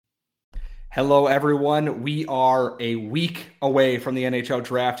Hello, everyone. We are a week away from the NHL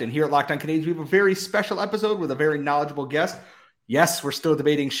draft, and here at Locked On Canadiens, we have a very special episode with a very knowledgeable guest. Yes, we're still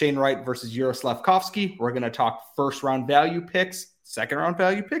debating Shane Wright versus Juraj Slafkovsky. We're going to talk first-round value picks, second-round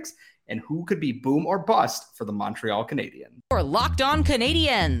value picks, and who could be boom or bust for the Montreal Canadiens. For Locked On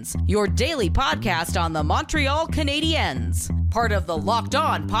Canadiens, your daily podcast on the Montreal Canadiens. Part of the Locked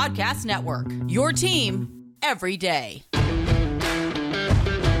On Podcast Network, your team every day.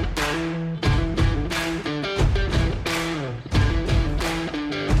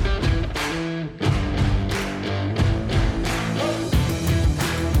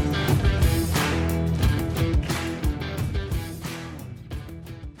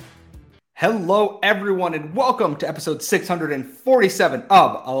 Hello, everyone, and welcome to episode 647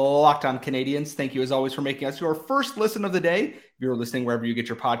 of Locked On Canadiens. Thank you, as always, for making us your first listen of the day. If you're listening wherever you get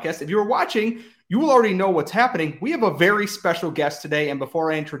your podcast, if you're watching, you will already know what's happening. We have a very special guest today, and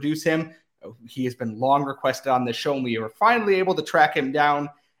before I introduce him, he has been long requested on this show, and we were finally able to track him down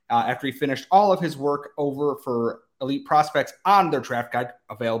after he finished all of his work over for Elite Prospects on their draft guide,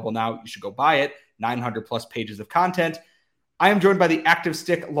 available now. You should go buy it. 900 plus pages of content. I am joined by the active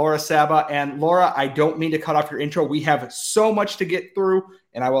stick, Laura Saba. And Laura, I don't mean to cut off your intro. We have so much to get through,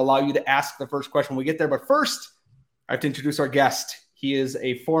 and I will allow you to ask the first question when we get there. But first, I have to introduce our guest. He is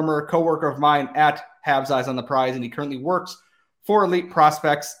a former coworker of mine at Habs Eyes on the Prize, and he currently works for Elite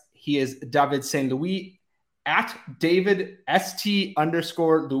Prospects. He is David St. Louis at David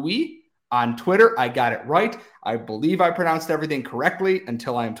ST_Louis on Twitter. I got it right. I believe I pronounced everything correctly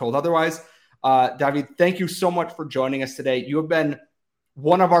until I am told otherwise. David, thank you so much for joining us today. You have been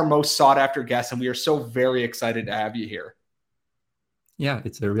one of our most sought after guests, and we are so very excited to have you here. Yeah,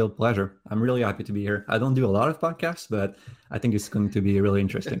 it's a real pleasure. I'm really happy to be here. I don't do a lot of podcasts, but I think it's going to be really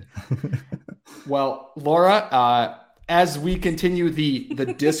interesting. Well, Laura, as we continue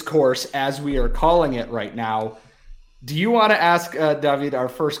the discourse, as we are calling it right now, do you want to ask David our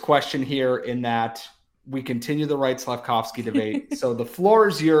first question here in that we continue the Wright Slafkovsky debate? So the floor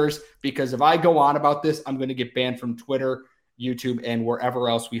is yours, because if I go on about this, I'm going to get banned from Twitter, YouTube, and wherever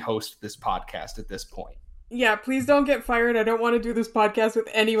else we host this podcast at this point. Yeah, please don't get fired. I don't want to do this podcast with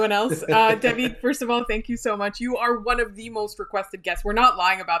anyone else. David, first of all, thank you so much. You are one of the most requested guests. We're not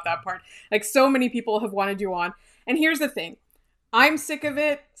lying about that part. Like, so many people have wanted you on. And here's the thing. I'm sick of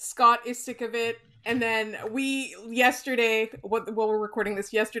it. Scott is sick of it. And then yesterday, while we're recording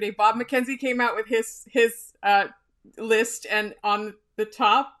this yesterday, Bob McKenzie came out with his list, and on the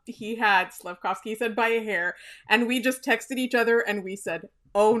top, he had Slafkovsky, he said, by a hair. And we just texted each other and we said,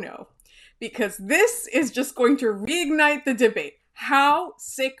 oh no, because this is just going to reignite the debate. How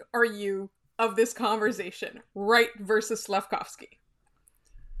sick are you of this conversation? Wright versus Slafkovsky?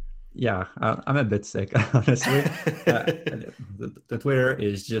 Yeah, I'm a bit sick, honestly. The Twitter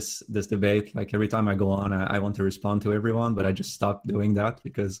is just this debate. Like, every time I go on, I want to respond to everyone, but I just stopped doing that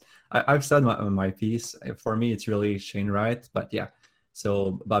because I've said my piece. For me, it's really Shane Wright. But yeah,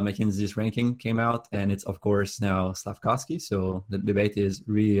 so Bob McKenzie's ranking came out, and it's, of course, now Slafkovsky. So the debate is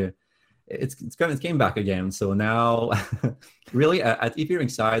really, it came back again. So now, really, at EP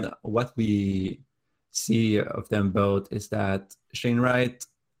Ringside, what we see of them both is that Shane Wright,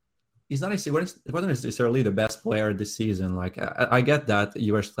 he wasn't necessarily the best player this season. Like, I get that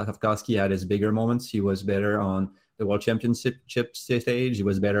Juraj Slafkovsky had his bigger moments. He was better on the World Championship stage. He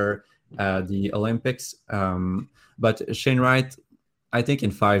was better at the Olympics. But Shane Wright, I think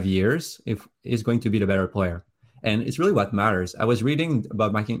in 5 years, is going to be the better player. And it's really what matters. I was reading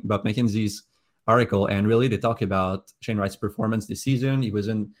about McKenzie's article, and really they talk about Shane Wright's performance this season. He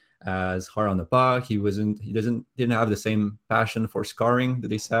wasn't as hard on the puck. He didn't have the same passion for scoring that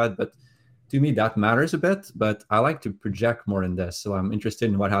they said, but to me that matters a bit. But I like to project more than this, so I'm interested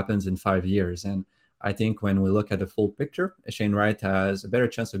in what happens in 5 years. And I think when we look at the full picture, Shane Wright has a better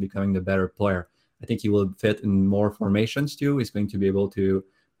chance of becoming the better player. I think he will fit in more formations too. He's going to be able to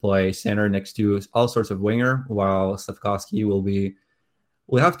play center next to all sorts of winger, while Slafkovsky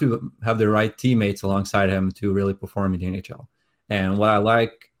will have to have the right teammates alongside him to really perform in the NHL. And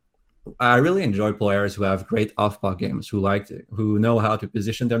what I really enjoy players who have great off-puck games, who know how to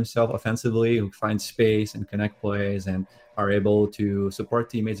position themselves offensively, who find space and connect plays and are able to support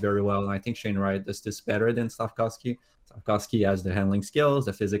teammates very well. And I think Shane Wright does this better than Slafkovsky. Slafkovsky has the handling skills,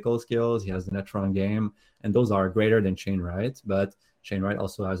 the physical skills, he has the net run game, and those are greater than Shane Wright. But Shane Wright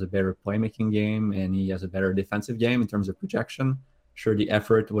also has a better playmaking game, and he has a better defensive game in terms of projection. Sure, the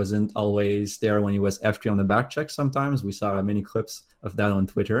effort wasn't always there when he was F3 on the back check sometimes. We saw many clips of that on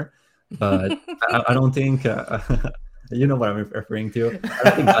Twitter. But I don't think you know what I'm referring to. I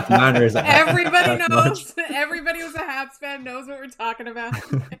don't think that matters. Everybody knows. Everybody who's a Habs fan knows what we're talking about.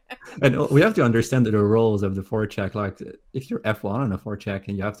 And we have to understand the rules of the forecheck. Like if you're F1 on a forecheck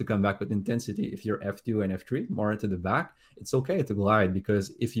and you have to come back with intensity, if you're F2 and F3 more to the back, it's okay to glide,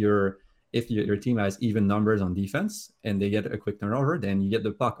 because if your team has even numbers on defense and they get a quick turnover, then you get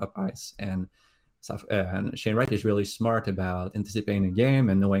the puck up ice. And Shane Wright is really smart about anticipating the game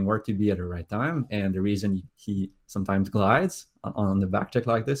and knowing where to be at the right time. And the reason he sometimes glides on the back check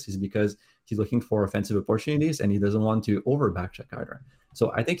like this is because he's looking for offensive opportunities and he doesn't want to over back check either.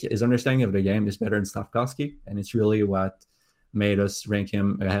 So I think his understanding of the game is better than Slafkovsky, and it's really what made us rank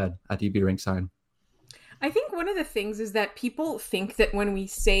him ahead at EB Rinkside. I think one of the things is that people think that when we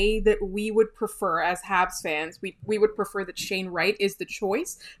say that we would prefer, as Habs fans, we would prefer that Shane Wright is the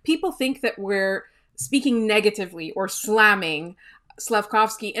choice. People think that we're speaking negatively or slamming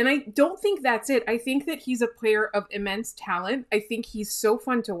Slafkovsky, and I don't think that's it. I think that he's a player of immense talent. I think he's so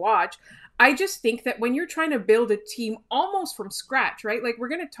fun to watch. I just think that when you're trying to build a team almost from scratch, right? Like we're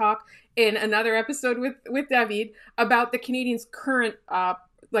going to talk in another episode with David about the Canadiens' current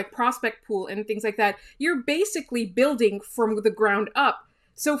like prospect pool and things like that. You're basically building from the ground up.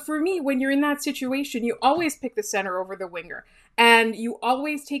 So for me, when you're in that situation, you always pick the center over the winger. And you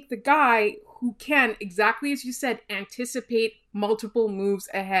always take the guy who can, exactly as you said, anticipate multiple moves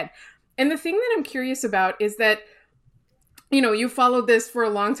ahead. And the thing that I'm curious about is that, you know, you followed this for a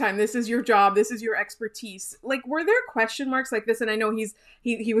long time. This is your job. This is your expertise. Like, were there question marks like this? And I know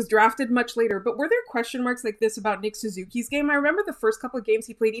he was drafted much later, but were there question marks like this about Nick Suzuki's game? I remember the first couple of games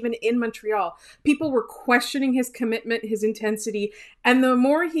he played, even in Montreal, people were questioning his commitment, his intensity. And the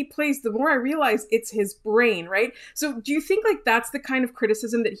more he plays, the more I realize it's his brain, right? So do you think like that's the kind of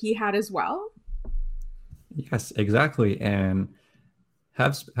criticism that he had as well? Yes, exactly. And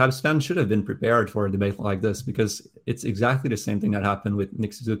Habs fans should have been prepared for a debate like this, because it's exactly the same thing that happened with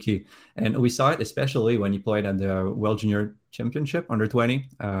Nick Suzuki. And we saw it especially when he played at the World Junior Championship under 20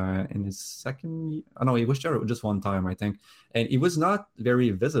 in his second. Oh no, he was there just one time, I think. And he was not very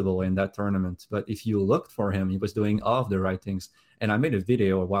visible in that tournament. But if you looked for him, he was doing all of the right things. And I made a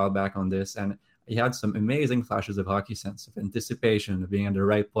video a while back on this, and he had some amazing flashes of hockey sense, of anticipation, of being in the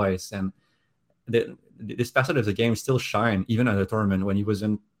right place. And this facet of the game still shine even at the tournament when he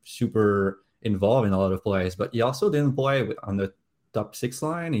wasn't super involved in a lot of plays. But he also didn't play on the top six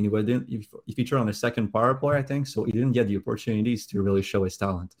line, and he featured on the second power play, I think. So he didn't get the opportunities to really show his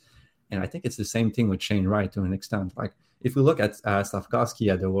talent. And I think it's the same thing with Shane Wright to an extent. Like if we look at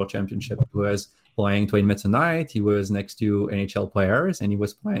Slafkovsky at the World Championship, he was playing 20 minutes a night. He was next to NHL players, and he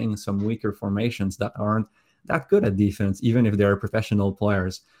was playing some weaker formations that aren't that good at defense, even if they're professional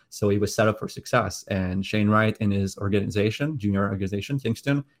players. So he was set up for success. And Shane Wright in his organization, junior organization,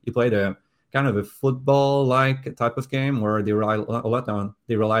 Kingston, he played a kind of a football-like type of game where they relied a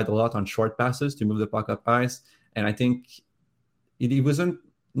lot on short passes to move the puck up ice. And I think he wasn't,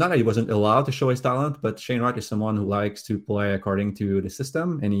 not that he wasn't allowed to show his talent, but Shane Wright is someone who likes to play according to the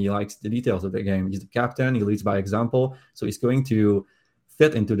system, and he likes the details of the game. He's the captain, he leads by example, so he's going to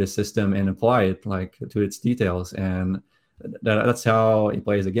fit into the system and apply it like to its details. And that's how he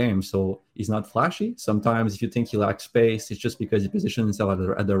plays the game. So he's not flashy. Sometimes if you think he lacks space, it's just because he positions himself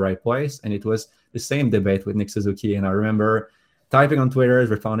at the right place. And it was the same debate with Nick Suzuki. And I remember typing on Twitter,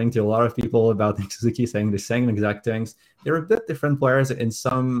 responding to a lot of people about Nick Suzuki, saying the same exact things. They're a bit different players in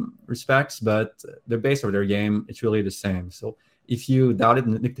some respects, but the base of their game, it's really the same. So if you doubted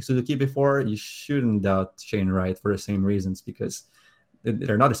Nick Suzuki before, you shouldn't doubt Shane Wright for the same reasons, because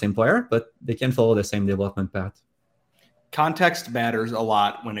they're not the same player, but they can follow the same development path. Context matters a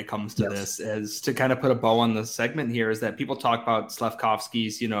lot when it comes to this. As to kind of put a bow on the segment here, is that people talk about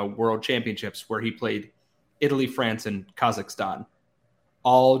Slafkovsky's, world championships where he played Italy, France, and Kazakhstan.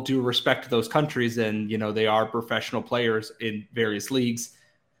 All due respect to those countries, and they are professional players in various leagues.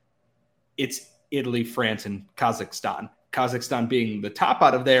 It's Italy, France, and Kazakhstan. Kazakhstan being the top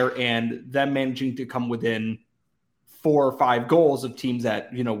out of there, and them managing to come within 4 or 5 goals of teams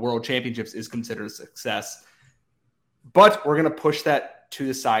at world championships is considered a success. But we're going to push that to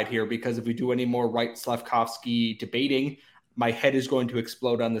the side here, because if we do any more Wright Slafkovsky debating, my head is going to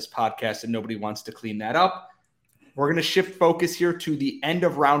explode on this podcast, and nobody wants to clean that up. We're going to shift focus here to the end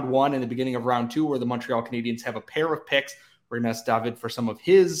of round 1 and the beginning of round 2, where the Montreal Canadiens have a pair of picks. We're going to ask David for some of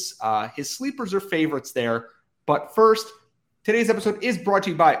his sleepers or favorites there. But first, today's episode is brought to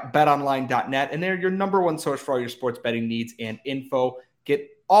you by betonline.net, and they're your number one source for all your sports betting needs and info. Get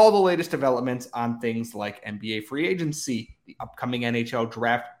all the latest developments on things like NBA free agency, the upcoming NHL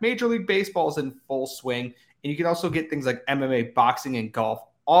draft, Major League Baseball is in full swing, and you can also get things like MMA, boxing, and golf,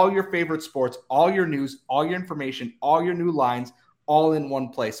 all your favorite sports, all your news, all your information, all your new lines, all in one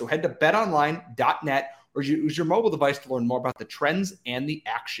place. So head to betonline.net or use your mobile device to learn more about the trends and the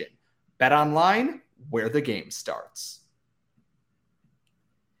action. Bet online, where the game starts.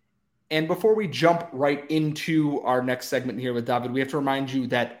 And before we jump right into our next segment here with David, we have to remind you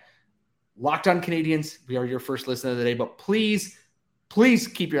that Locked On Canadiens, we are your first listener of the day, but please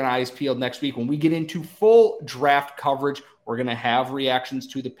keep your eyes peeled next week when we get into full draft coverage. We're going to have reactions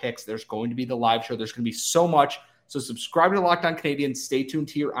to the picks. There's going to be the live show. There's going to be so much. So subscribe to Locked On Canadiens. Stay tuned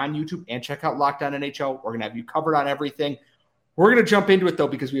here on YouTube and check out Locked On NHL. We're going to have you covered on everything. We're going to jump into it, though,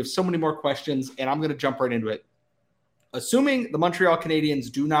 because we have so many more questions, and I'm going to jump right into it. Assuming the Montreal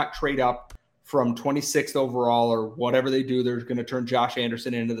Canadiens do not trade up from 26th overall or whatever they do, they're going to turn Josh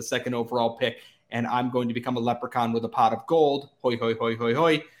Anderson into the second overall pick, and I'm going to become a leprechaun with a pot of gold. Hoi, hoi, hoi, hoi,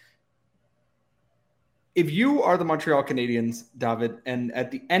 hoi. If you are the Montreal Canadiens, David, and at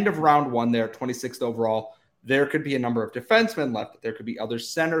the end of round one there, 26th overall, there could be a number of defensemen left. There could be other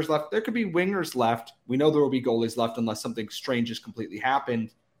centers left. There could be wingers left. We know there will be goalies left unless something strange has completely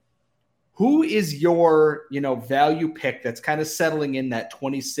happened. Who is your, value pick that's kind of settling in that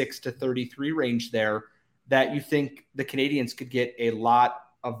 26 to 33 range there that you think the Canadiens could get a lot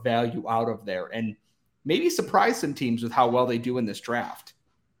of value out of there and maybe surprise some teams with how well they do in this draft?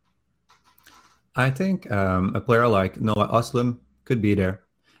 I think a player like Noah Ostlund could be there.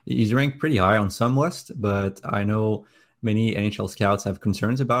 He's ranked pretty high on some lists, but I know many NHL scouts have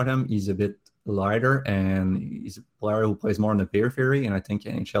concerns about him. He's a bit lighter, and he's a player who plays more on the periphery, and I think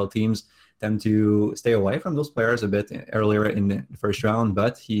NHL teams tend to stay away from those players a bit earlier in the first round,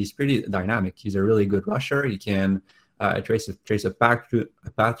 but he's pretty dynamic. He's a really good rusher. He can trace a path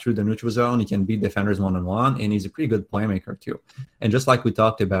through the neutral zone. He can beat defenders one-on-one, and he's a pretty good playmaker too. And just like we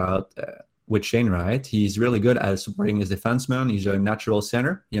talked about with Shane Wright, he's really good at supporting his defenseman. He's a natural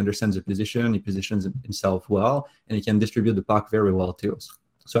center. He understands the position. He positions himself well, and he can distribute the puck very well too.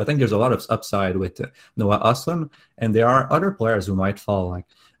 So I think there's a lot of upside with Noah Ostlund, and there are other players who might fall. Like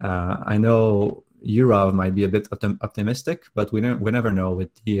I know Yurov might be a bit optimistic, but we never know with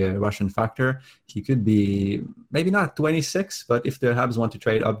the Russian factor. He could be maybe not 26, but if the Habs want to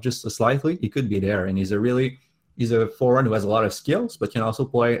trade up just slightly, he could be there. And he's a forward who has a lot of skills, but can also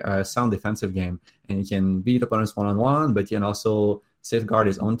play a sound defensive game. And he can beat opponents one-on-one, but he can also safeguard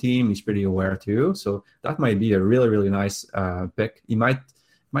his own team. He's pretty aware too. So that might be a really, really nice pick. He might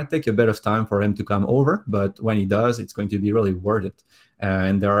take a bit of time for him to come over, but when he does, it's going to be really worth it.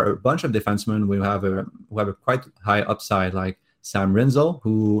 And there are a bunch of defensemen who have a quite high upside, like Sam Rinzel,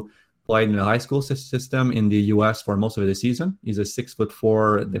 who played in a high school system in the U.S. for most of the season. He's a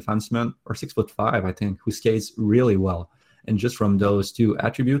 6'4" defenseman, or 6'5", I think, who skates really well. And just from those two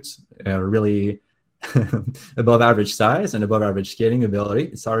attributes, really above average size and above average skating ability,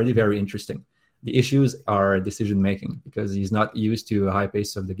 it's already very interesting. The issues are decision making because he's not used to a high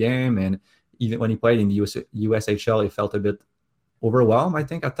pace of the game, and even when he played in the USHL, he felt a bit overwhelmed, I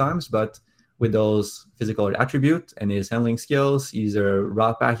think, at times. But with those physical attributes and his handling skills, he's a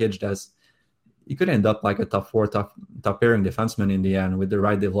raw package he could end up like a top pairing defenseman in the end with the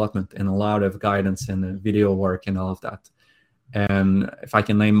right development and a lot of guidance and video work and all of that. And if I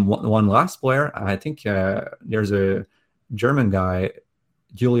can name one last player, I think there's a German guy,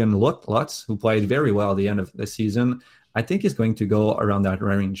 Julian Lutz, who played very well at the end of the season. I think he's going to go around that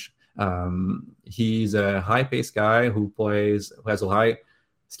range. He's a high-paced guy who has a high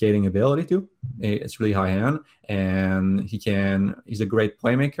skating ability too. It's really high end, and he's a great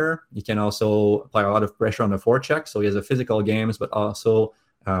playmaker. He can also apply a lot of pressure on the forecheck. So he has a physical games, but also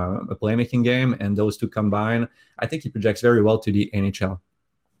a playmaking game. And those two combined, I think he projects very well to the NHL.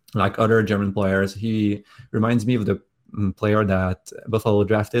 Like other German players, he reminds me of the player that Buffalo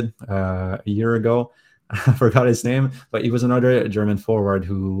drafted a year ago. I forgot his name, but he was another German forward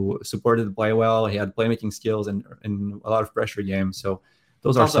who supported the play well. He had playmaking skills and a lot of pressure games. So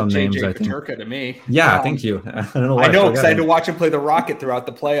those are some names, I think. Paterka to me. Yeah, thank you. I don't know. I know, because I had to watch him play the Rocket throughout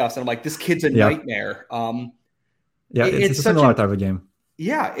the playoffs, and I'm like, this kid's a nightmare. It's a similar type of game.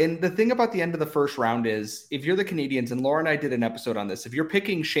 Yeah, and the thing about the end of the first round is, if you're the Canadiens, and Laura and I did an episode on this, if you're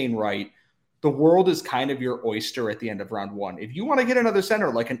picking Shane Wright, the world is kind of your oyster at the end of round one. If you want to get another center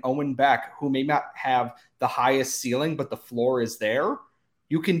like an Owen Beck, who may not have the highest ceiling, but the floor is there,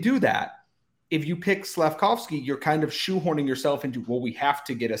 you can do that. If you pick Slavkovsky, you're kind of shoehorning yourself into, well, we have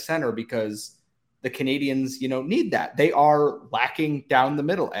to get a center because the Canadiens, need that. They are lacking down the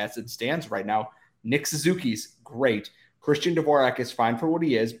middle as it stands right now. Nick Suzuki's great. Christian Dvorak is fine for what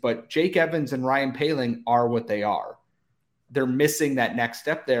he is, but Jake Evans and Ryan Poehling are what they are. They're missing that next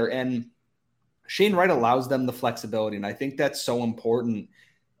step there, and Shane Wright allows them the flexibility, and I think that's so important.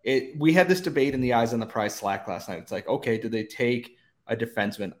 We had this debate in the Eyes on the Prize Slack last night. It's like, okay, do they take a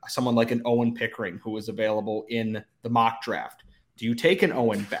defenseman, someone like an Owen Pickering who was available in the mock draft? Do you take an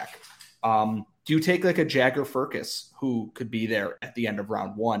Owen Beck? Do you take like a Jagger Firkus who could be there at the end of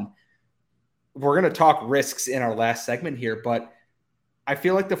round one? We're going to talk risks in our last segment here, but I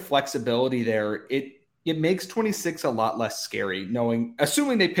feel like the flexibility there, it makes 26 a lot less scary,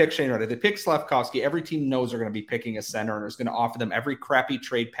 assuming they pick Shane Wright. If they pick Slafkovsky, every team knows they're going to be picking a center and is going to offer them every crappy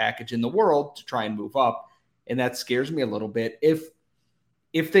trade package in the world to try and move up. And that scares me a little bit.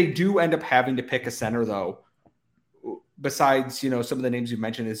 If they do end up having to pick a center, though, besides, some of the names you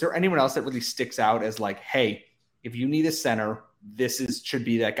mentioned, is there anyone else that really sticks out as like, hey, if you need a center, should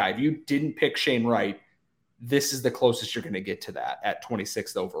be that guy? If you didn't pick Shane Wright, this is the closest you're going to get to that at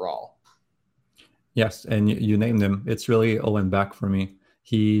 26th overall. Yes, and you named him. It's really Owen Beck for me.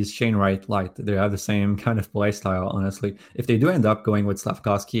 He's Shane Wright light. They have the same kind of play style, honestly. If they do end up going with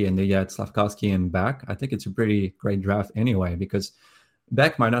Slafkovsky and they get Slafkovsky and Beck, I think it's a pretty great draft anyway, because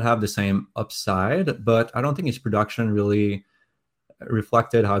Beck might not have the same upside, but I don't think his production really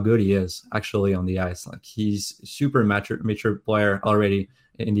reflected how good he is actually on the ice. Like, he's super mature player already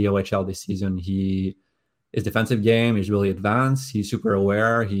in the OHL this season. His defensive game is really advanced. He's super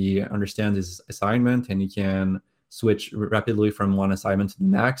aware. He understands his assignment, and he can switch rapidly from one assignment to the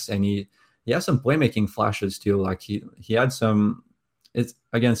next. And he has some playmaking flashes too. Like he had some. It's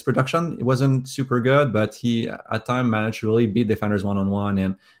against production, it wasn't super good, but he at times managed to really beat defenders one-on-one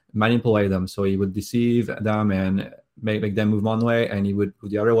and manipulate them. So he would deceive them and make them move one way, and he would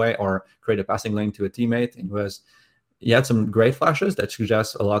move the other way, or create a passing lane to a teammate. And he had some great flashes that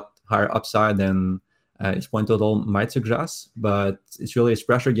suggest a lot higher upside than his point total might suggest, but it's really his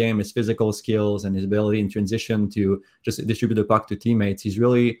pressure game, his physical skills, and his ability in transition to just distribute the puck to teammates. He's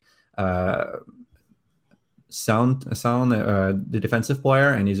really sound the defensive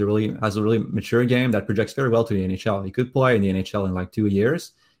player, and has a really mature game that projects very well to the NHL. He could play in the NHL in like 2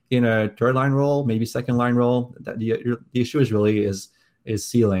 years in a third line role, maybe second line role. The issue is really is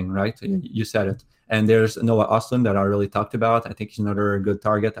ceiling, right? You said it. And there's Noah Ostlund that I really talked about. I think he's another good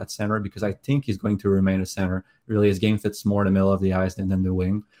target at center, because I think he's going to remain a center. Really, his game fits more in the middle of the ice than the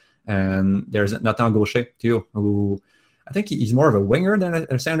wing. And there's Nathan Gaucher too, who I think he's more of a winger than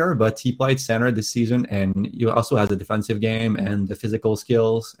a center, but he played center this season, and he also has a defensive game and the physical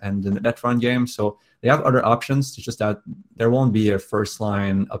skills and the net front game. So they have other options. It's just that there won't be a first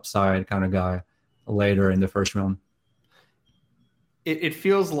line upside kind of guy later in the first round. It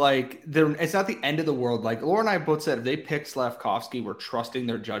feels like it's not the end of the world. Like Laura and I both said, if they pick Slafkovsky, we're trusting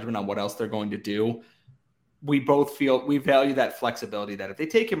their judgment on what else they're going to do. We both feel we value that flexibility, that if they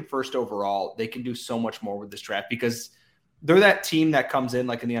take him first overall, they can do so much more with this draft, because they're that team that comes in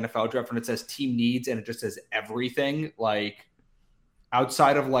like in the NFL draft when it says team needs and it just says everything. Like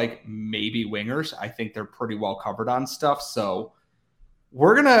outside of like maybe wingers, I think they're pretty well covered on stuff. So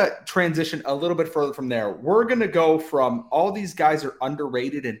we're going to transition a little bit further from there. We're going to go from all these guys are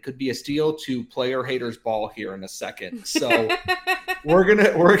underrated and could be a steal to player haters ball here in a second. So we're going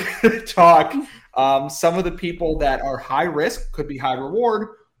to talk some of the people that are high risk, could be high reward,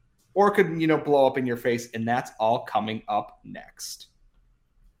 or could, blow up in your face. And that's all coming up next.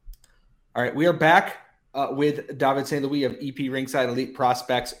 All right. We are back with David St. Louis of EP Ringside Elite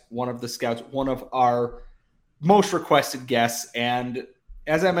Prospects, one of the scouts, one of our most requested guests. And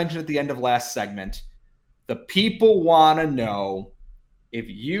as I mentioned at the end of last segment, the people want to know, if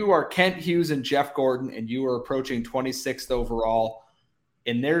you are Kent Hughes and Jeff Gordon and you are approaching 26th overall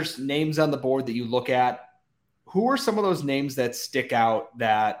and there's names on the board that you look at, who are some of those names that stick out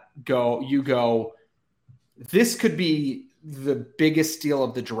that you go, this could be the biggest steal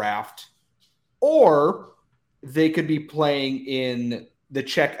of the draft, or they could be playing in the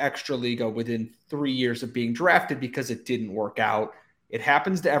Czech Extraliga within 3 years of being drafted because it didn't work out. It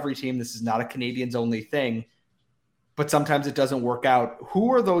happens to every team. This is not a Canadians only thing, but sometimes it doesn't work out.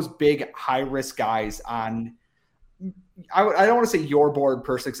 Who are those big high risk guys on? I don't want to say your board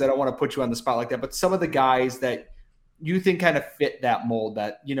personally, because I don't want to put you on the spot like that, but some of the guys that you think kind of fit that mold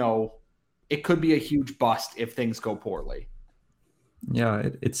that, it could be a huge bust if things go poorly. Yeah,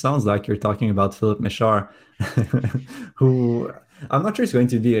 it sounds like you're talking about Philip Michar, who I'm not sure is going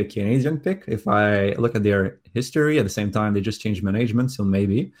to be a Canadian pick. If I look at their history, at the same time, they just changed management, so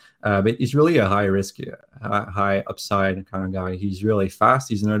maybe. But he's really a high risk, high upside kind of guy. He's really fast.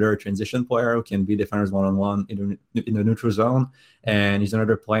 He's another transition player who can beat defenders one-on-one in the neutral zone, and he's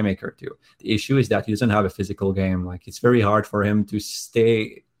another playmaker too. The issue is that he doesn't have a physical game. Like, it's very hard for him to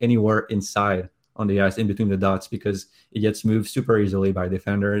stay anywhere inside on the ice in between the dots, because he gets moved super easily by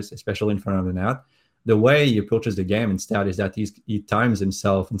defenders, especially in front of the net. The way he approaches the game instead is that he times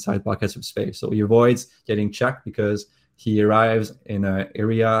himself inside pockets of space. So he avoids getting checked because he arrives in an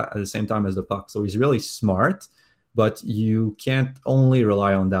area at the same time as the puck. So he's really smart, but you can't only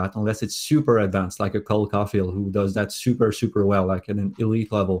rely on that unless it's super advanced, like a Cole Caulfield who does that super, super well, like at an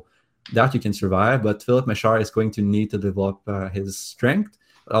elite level. That you can survive, but Philippe Mechard is going to need to develop his strength,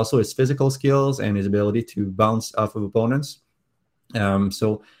 but also his physical skills and his ability to bounce off of opponents.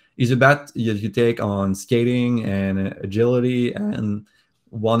 So he's a bet you take on skating and agility and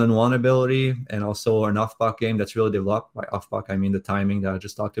one-on-one ability, and also an off-puck game that's really developed. By off-puck, I mean the timing that I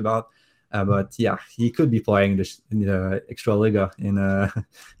just talked about. But yeah, he could be playing in the Extraliga in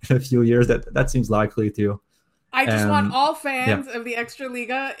a few years. That seems likely too. I just want all fans of the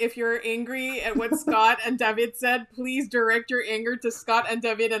Extraliga, if you're angry at what Scott and David said, please direct your anger to Scott and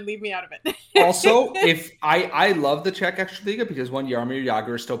David and leave me out of it. Also, if I love the Czech Extraliga because Jaromír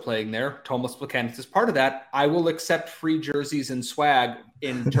Jágr is still playing there. Tomas Plekanec is part of that. I will accept free jerseys and swag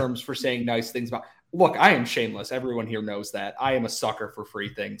in terms for saying nice things about. Look, I am shameless. Everyone here knows that. I am a sucker for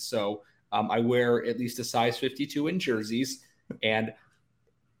free things. So I wear at least a size 52 in jerseys. And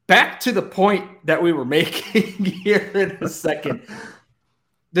back to the point that we were making here in a second.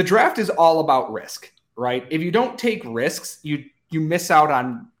 The draft is all about risk, right? If you don't take risks, you miss out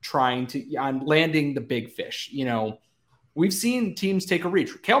on on landing the big fish. You know, we've seen teams take a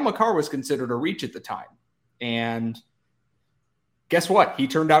reach. Cale Makar was considered a reach at the time. And guess what? He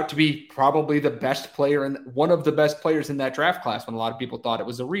turned out to be probably the best player and one of the best players in that draft class when a lot of people thought it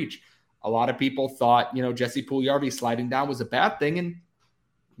was a reach. A lot of people thought, Jesse Puljujarvi sliding down was a bad thing, and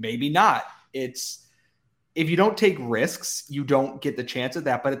maybe not. It's if you don't take risks, you don't get the chance at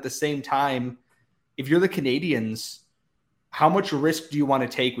that. But at the same time, if you're the Canadiens, how much risk do you want to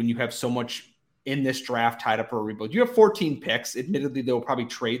take when you have so much in this draft tied up for a rebuild? You have 14 picks. Admittedly, they'll probably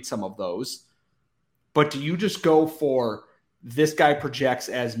trade some of those. But do you just go for this guy projects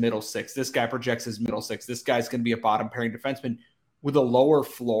as middle six, this guy projects as middle six, this guy's going to be a bottom pairing defenseman with a lower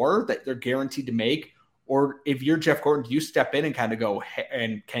floor that they're guaranteed to make? Or if you're Jeff Gorton, do you step in and kind of go,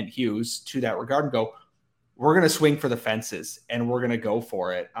 and Kent Hughes to that regard and go, we're going to swing for the fences and we're going to go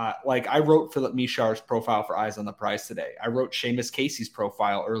for it. Like I wrote Philippe Mechard's profile for Eyes on the Prize today. I wrote Seamus Casey's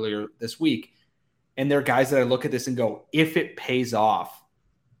profile earlier this week. And they're guys that I look at this and go, if it pays off,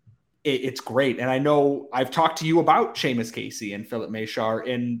 it's great. And I know I've talked to you about Seamus Casey and Philippe Mechard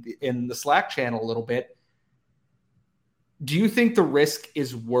in the Slack channel a little bit. Do you think the risk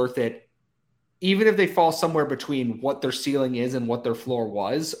is worth it, even if they fall somewhere between what their ceiling is and what their floor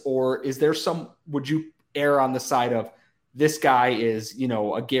was? Or is there would you err on the side of this guy is,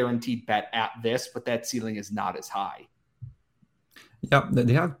 a guaranteed bet at this, but that ceiling is not as high? Yeah,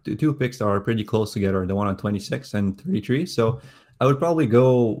 they have two picks that are pretty close together, the one on 26 and 33. So I would probably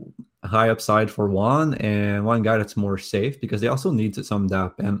go high upside for one and one guy that's more safe, because they also need some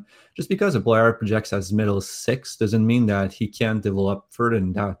depth. And just because a player projects as middle six doesn't mean that he can't develop further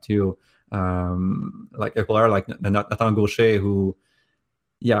than that too. Like a player like Nathan Gaucher, who,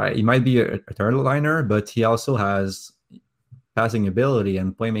 he might be a third liner, but he also has passing ability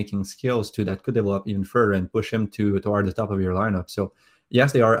and playmaking skills too that could develop even further and push him toward the top of your lineup. So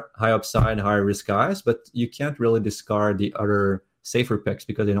yes, they are high upside, high risk guys, but you can't really discard the other safer picks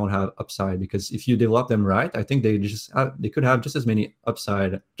because they don't have upside. Because if you develop them right, I think they could have just as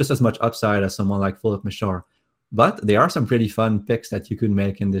much upside as someone like Philippe Mechard. But there are some pretty fun picks that you could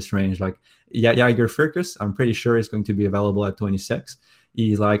make in this range. Like Jaeger Firkus, I'm pretty sure is going to be available at 26.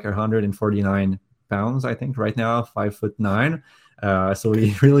 He's like 149 pounds, I think, right now, 5'9". So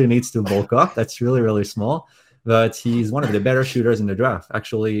he really needs to bulk up. That's really, really small. But he's one of the better shooters in the draft.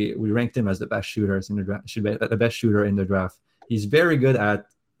 Actually, we ranked him as the best shooters in the draft. Should be the best shooter in the draft. He's very good at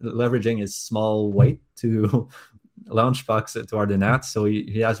leveraging his small weight to launch pucks toward the net. So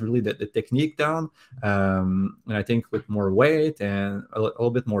he has really the technique down. And I think with more weight and a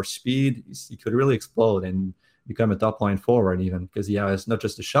little bit more speed, he could really explode and become a top line forward, even because he has not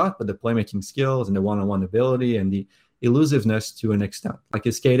just the shot, but the playmaking skills and the one-on-one ability and the elusiveness to an extent. Like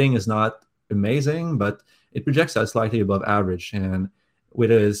his skating is not amazing, but it projects as slightly above average. And with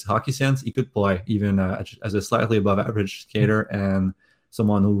his hockey sense, he could play even as a slightly above average skater and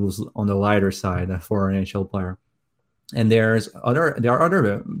someone who's on the lighter side for an NHL player. And there are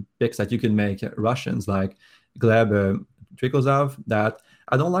other picks that you can make, Russians like Gleb Trikozov, that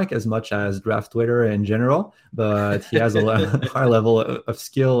I don't like as much as Draft Twitter in general, but he has a high level of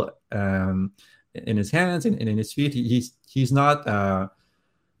skill in his hands and in his feet. He's not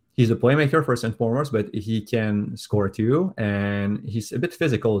he's a playmaker first and foremost, but he can score too, and he's a bit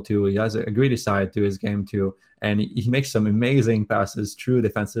physical too. He has a gritty side to his game too, and he makes some amazing passes through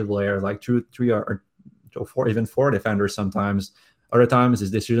defensive layers, like through 3 or 4, even 4 defenders sometimes. Other times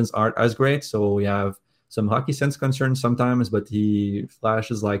his decisions aren't as great, so we have some hockey sense concerns sometimes, but he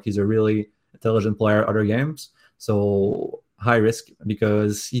flashes like he's a really intelligent player other games. So high risk,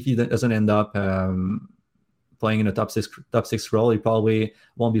 because if he doesn't end up playing in a top six role, he probably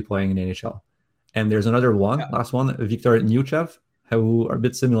won't be playing in NHL. And there's another one, last one, Viktor Nyuchev, who are a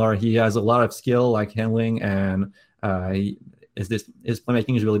bit similar. He has a lot of skill, like handling, and his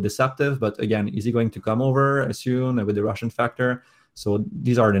playmaking is really deceptive. But again, is he going to come over soon with the Russian factor? So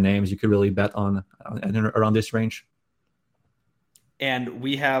these are the names you could really bet on around this range. And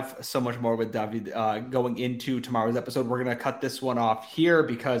we have so much more with David going into tomorrow's episode. We're going to cut this one off here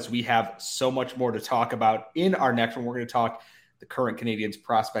because we have so much more to talk about in our next one. We're going to talk the current Canadiens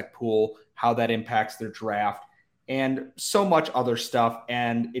prospect pool, how that impacts their draft, and so much other stuff.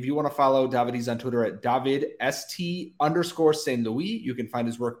 And if you want to follow David, he's on Twitter at David_St. Louis. You can find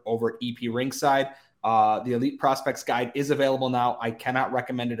his work over at EP Ringside. The Elite Prospects Guide is available now. I cannot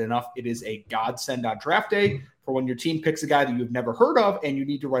recommend it enough. It is a godsend on draft day for when your team picks a guy that you've never heard of and you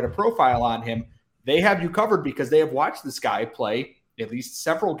need to write a profile on him. They have you covered because they have watched this guy play at least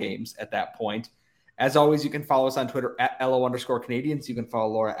several games at that point. As always, you can follow us on Twitter at LO_Canadiens. You can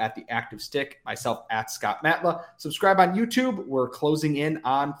follow Laura at The Active Stick, myself at Scott Matla. Subscribe on YouTube. We're closing in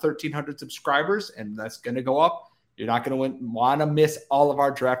on 1,300 subscribers, and that's going to go up. You're not going to want to miss all of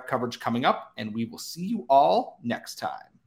our draft coverage coming up, and we will see you all next time.